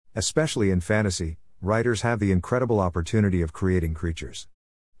Especially in fantasy, writers have the incredible opportunity of creating creatures.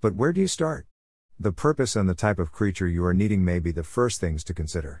 But where do you start? The purpose and the type of creature you are needing may be the first things to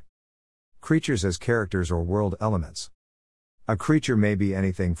consider. Creatures as characters or world elements. A creature may be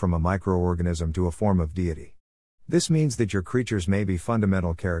anything from a microorganism to a form of deity. This means that your creatures may be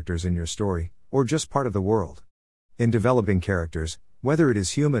fundamental characters in your story, or just part of the world. In developing characters, whether it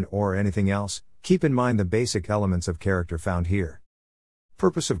is human or anything else, keep in mind the basic elements of character found here.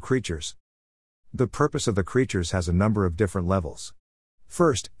 Purpose of creatures. The purpose of the creatures has a number of different levels.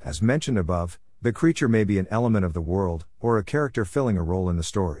 First, as mentioned above, the creature may be an element of the world, or a character filling a role in the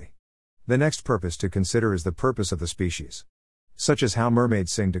story. The next purpose to consider is the purpose of the species. Such as how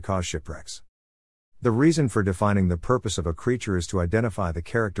mermaids sing to cause shipwrecks. The reason for defining the purpose of a creature is to identify the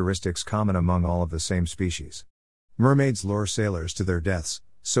characteristics common among all of the same species. Mermaids lure sailors to their deaths,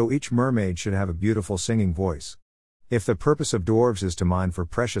 so each mermaid should have a beautiful singing voice. If the purpose of dwarves is to mine for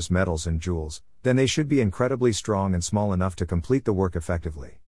precious metals and jewels, then they should be incredibly strong and small enough to complete the work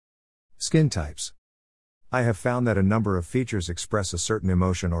effectively. Skin types. I have found that a number of features express a certain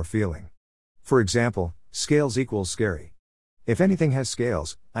emotion or feeling. For example, scales equals scary. If anything has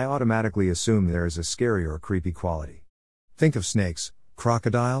scales, I automatically assume there is a scary or creepy quality. Think of snakes,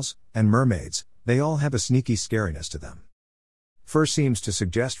 crocodiles, and mermaids, they all have a sneaky scariness to them. Fur seems to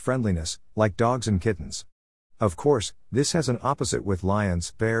suggest friendliness, like dogs and kittens. Of course, this has an opposite with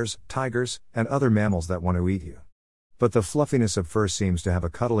lions, bears, tigers, and other mammals that want to eat you. But the fluffiness of fur seems to have a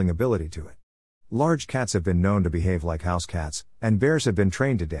cuddling ability to it. Large cats have been known to behave like house cats, and bears have been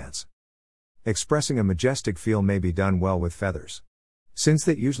trained to dance. Expressing a majestic feel may be done well with feathers. Since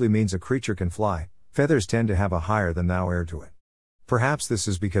that usually means a creature can fly, feathers tend to have a higher than thou air to it. Perhaps this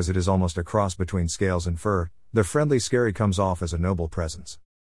is because it is almost a cross between scales and fur, the friendly scary comes off as a noble presence.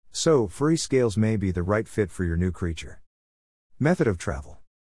 So, furry scales may be the right fit for your new creature. Method of travel.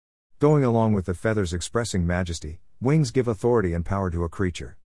 Going along with the feathers expressing majesty, wings give authority and power to a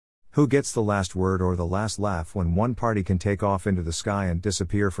creature. Who gets the last word or the last laugh when one party can take off into the sky and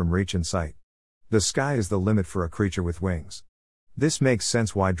disappear from reach and sight? The sky is the limit for a creature with wings. This makes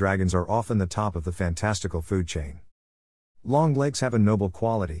sense why dragons are often the top of the fantastical food chain. Long legs have a noble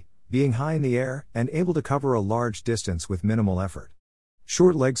quality, being high in the air and able to cover a large distance with minimal effort.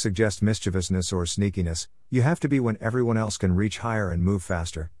 Short legs suggest mischievousness or sneakiness, you have to be when everyone else can reach higher and move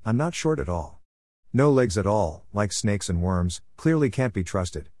faster. I'm not short at all. No legs at all, like snakes and worms, clearly can't be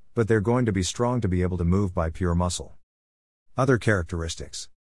trusted, but they're going to be strong to be able to move by pure muscle. Other characteristics.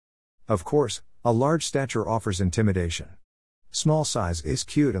 Of course, a large stature offers intimidation. Small size is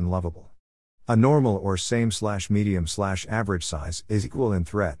cute and lovable. A normal or same/medium/average size is equal in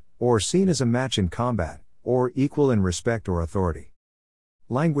threat, or seen as a match in combat, or equal in respect or authority.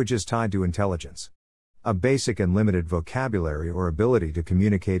 Language is tied to intelligence. A basic and limited vocabulary or ability to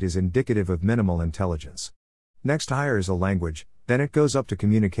communicate is indicative of minimal intelligence. Next higher is a language, then it goes up to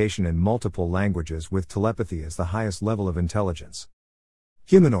communication in multiple languages with telepathy as the highest level of intelligence.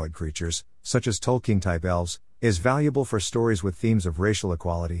 Humanoid creatures, such as Tolkien-type elves, is valuable for stories with themes of racial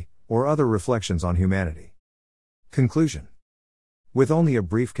equality, or other reflections on humanity. Conclusion. With only a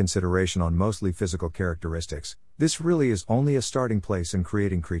brief consideration on mostly physical characteristics, this really is only a starting place in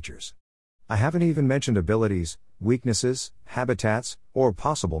creating creatures. I haven't even mentioned abilities, weaknesses, habitats, or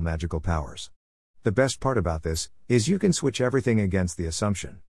possible magical powers. The best part about this is you can switch everything against the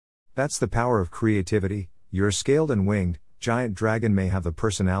assumption. That's the power of creativity. Your scaled and winged, giant dragon may have the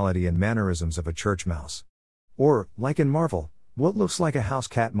personality and mannerisms of a church mouse. Or, like in Marvel, what looks like a house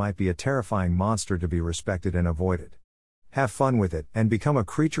cat might be a terrifying monster to be respected and avoided. Have fun with it and become a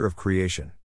creature of creation.